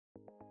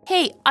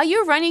Hey, are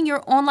you running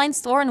your online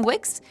store on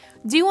Wix?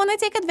 Do you want to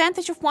take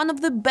advantage of one of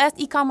the best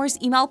e-commerce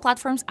email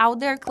platforms out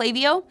there,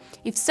 Klaviyo?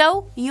 If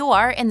so, you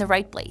are in the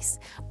right place.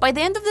 By the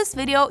end of this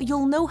video,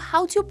 you'll know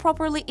how to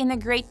properly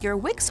integrate your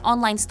Wix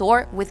online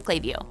store with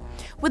Klaviyo.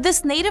 With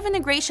this native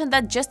integration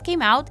that just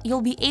came out,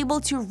 you'll be able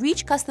to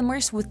reach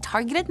customers with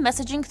targeted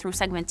messaging through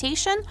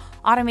segmentation,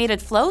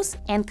 automated flows,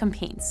 and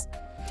campaigns.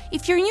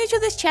 If you're new to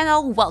this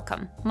channel,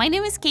 welcome. My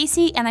name is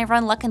Kasey and I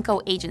run Luck &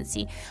 Co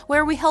agency,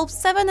 where we help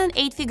 7- and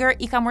 8-figure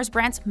e-commerce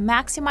brands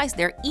maximize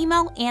their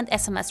email and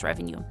SMS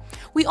revenue.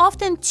 We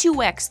often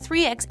 2x,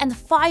 3x, and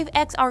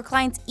 5x our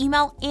clients'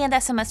 email and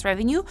SMS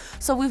revenue,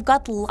 so we've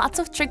got lots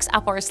of tricks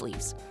up our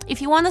sleeves.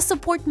 If you want to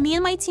support me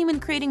and my team in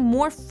creating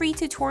more free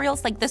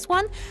tutorials like this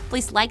one,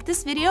 please like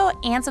this video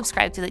and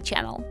subscribe to the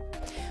channel.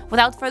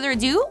 Without further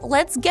ado,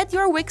 let's get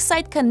your Wix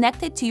site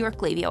connected to your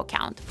Klaviyo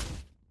account.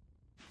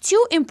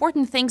 Two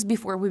important things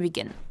before we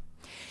begin.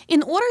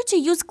 In order to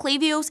use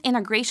Klaviyo's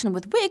integration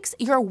with Wix,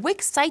 your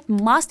Wix site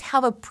must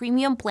have a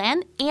premium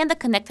plan and a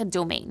connected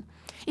domain.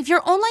 If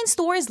your online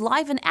store is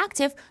live and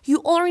active, you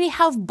already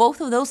have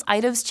both of those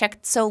items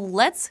checked, so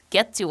let's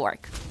get to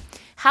work.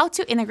 How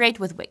to integrate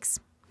with Wix.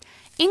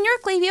 In your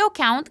Klaviyo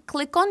account,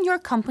 click on your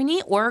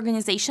company or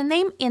organization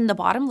name in the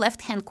bottom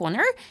left-hand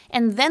corner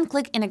and then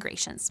click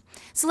Integrations.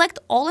 Select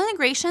all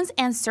integrations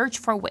and search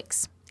for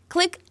Wix.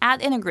 Click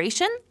Add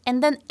Integration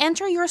and then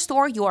enter your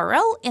store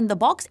URL in the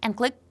box and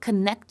click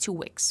Connect to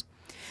Wix.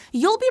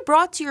 You'll be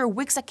brought to your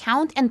Wix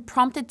account and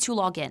prompted to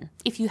log in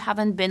if you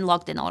haven't been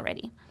logged in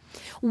already.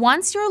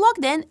 Once you're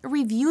logged in,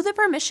 review the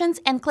permissions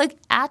and click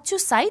Add to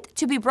Site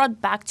to be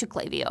brought back to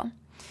Klaviyo.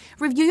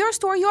 Review your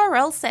store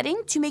URL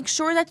setting to make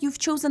sure that you've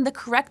chosen the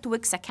correct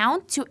Wix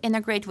account to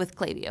integrate with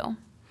Klaviyo.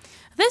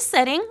 This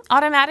setting,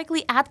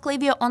 automatically add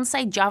Klaviyo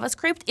on-site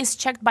JavaScript, is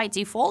checked by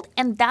default,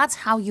 and that's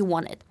how you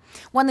want it.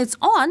 When it's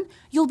on,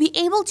 you'll be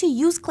able to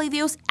use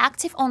Klaviyo's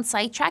active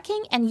on-site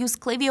tracking and use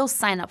Klaviyo's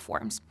sign-up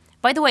forms.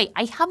 By the way,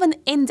 I have an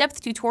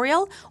in-depth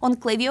tutorial on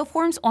Klaviyo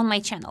forms on my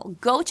channel.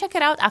 Go check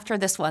it out after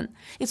this one.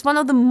 It's one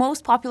of the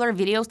most popular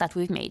videos that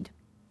we've made.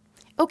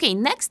 Okay,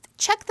 next,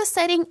 check the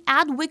setting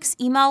Add Wix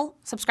email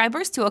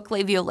subscribers to a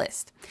Klaviyo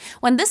list.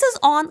 When this is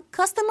on,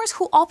 customers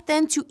who opt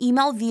in to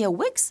email via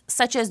Wix,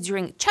 such as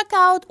during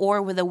checkout or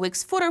with a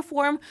Wix footer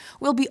form,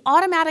 will be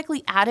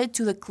automatically added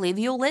to the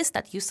Klaviyo list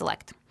that you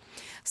select.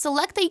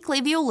 Select a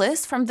Klaviyo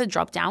list from the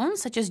dropdown,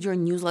 such as your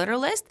newsletter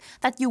list,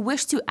 that you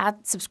wish to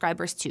add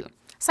subscribers to.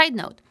 Side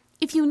note,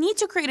 if you need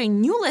to create a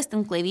new list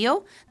in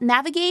Klaviyo,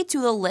 navigate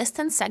to the List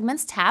and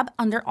Segments tab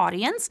under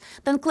Audience,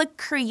 then click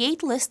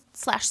Create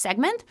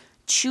List/Segment,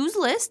 choose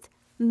List,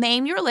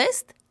 name your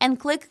list, and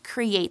click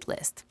Create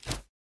List.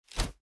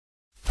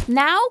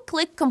 Now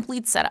click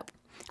Complete Setup.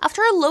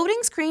 After a loading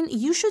screen,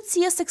 you should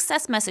see a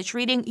success message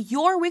reading,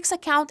 "Your Wix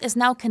account is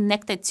now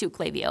connected to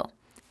Klaviyo."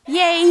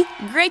 Yay!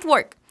 Great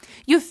work!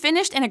 You've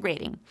finished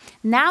integrating.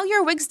 Now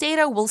your Wix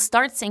data will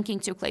start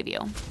syncing to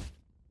Klaviyo.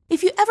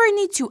 If you ever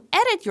need to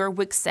edit your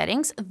Wix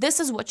settings, this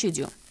is what you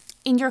do.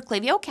 In your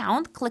Klaviyo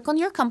account, click on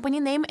your company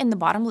name in the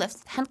bottom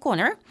left-hand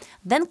corner,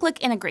 then click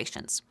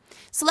Integrations.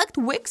 Select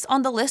Wix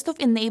on the list of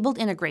enabled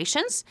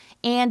integrations,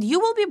 and you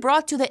will be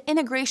brought to the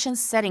Integration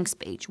Settings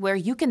page where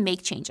you can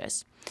make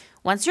changes.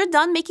 Once you're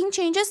done making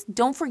changes,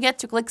 don't forget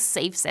to click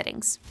Save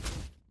Settings.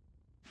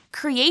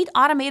 Create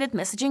automated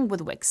messaging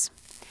with Wix.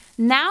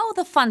 Now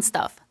the fun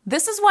stuff.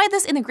 This is why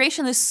this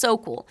integration is so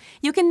cool.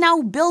 You can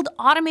now build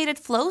automated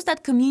flows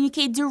that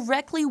communicate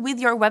directly with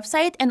your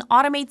website and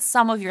automate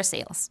some of your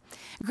sales.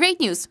 Great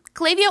news!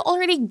 Klaviyo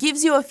already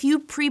gives you a few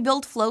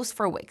pre-built flows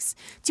for Wix.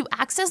 To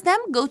access them,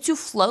 go to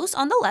Flows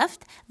on the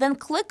left, then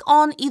click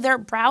on either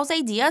Browse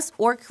Ideas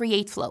or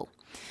Create Flow.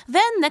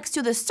 Then, next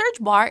to the search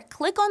bar,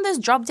 click on this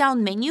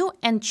drop-down menu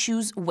and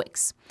choose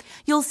Wix.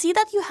 You'll see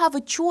that you have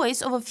a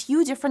choice of a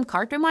few different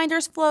cart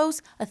reminders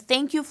flows, a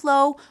thank you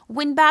flow,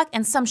 win-back,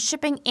 and some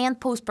shipping and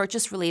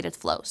post-purchase related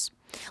flows.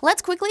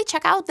 Let's quickly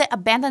check out the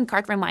abandoned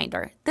cart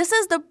reminder. This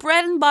is the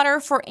bread and butter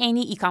for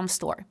any e-com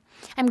store.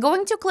 I'm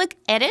going to click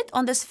Edit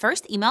on this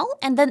first email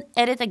and then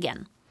Edit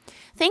again.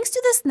 Thanks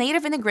to this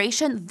native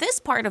integration,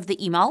 this part of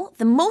the email,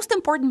 the most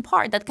important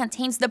part that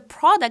contains the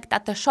product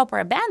that the shopper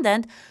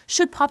abandoned,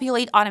 should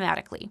populate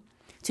automatically.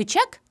 To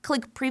check,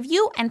 click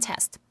Preview and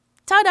Test.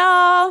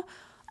 Ta-da!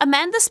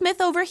 Amanda Smith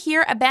over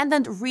here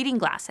abandoned reading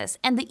glasses,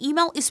 and the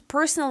email is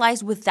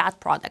personalized with that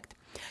product.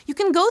 You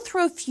can go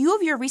through a few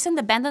of your recent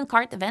abandoned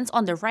cart events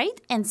on the right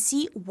and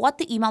see what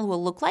the email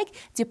will look like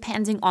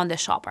depending on the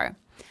shopper.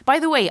 By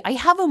the way, I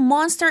have a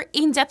monster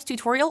in-depth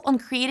tutorial on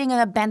creating an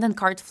abandoned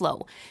cart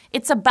flow.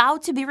 It's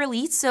about to be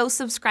released, so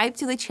subscribe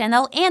to the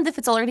channel, and if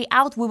it's already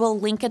out, we will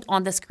link it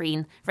on the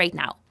screen right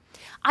now.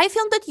 I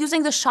filmed it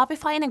using the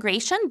Shopify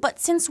integration, but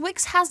since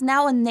Wix has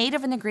now a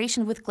native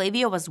integration with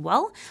Klaviyo as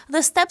well,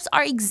 the steps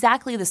are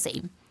exactly the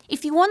same.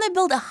 If you want to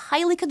build a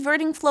highly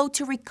converting flow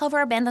to recover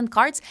abandoned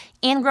carts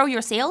and grow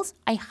your sales,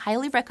 I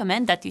highly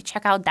recommend that you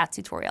check out that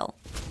tutorial.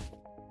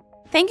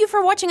 Thank you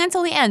for watching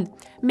until the end.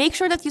 Make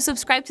sure that you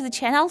subscribe to the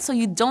channel so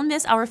you don't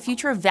miss our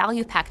future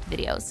value-packed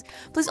videos.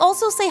 Please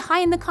also say hi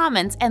in the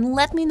comments and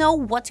let me know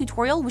what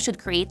tutorial we should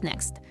create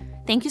next.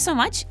 Thank you so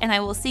much, and I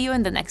will see you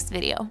in the next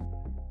video.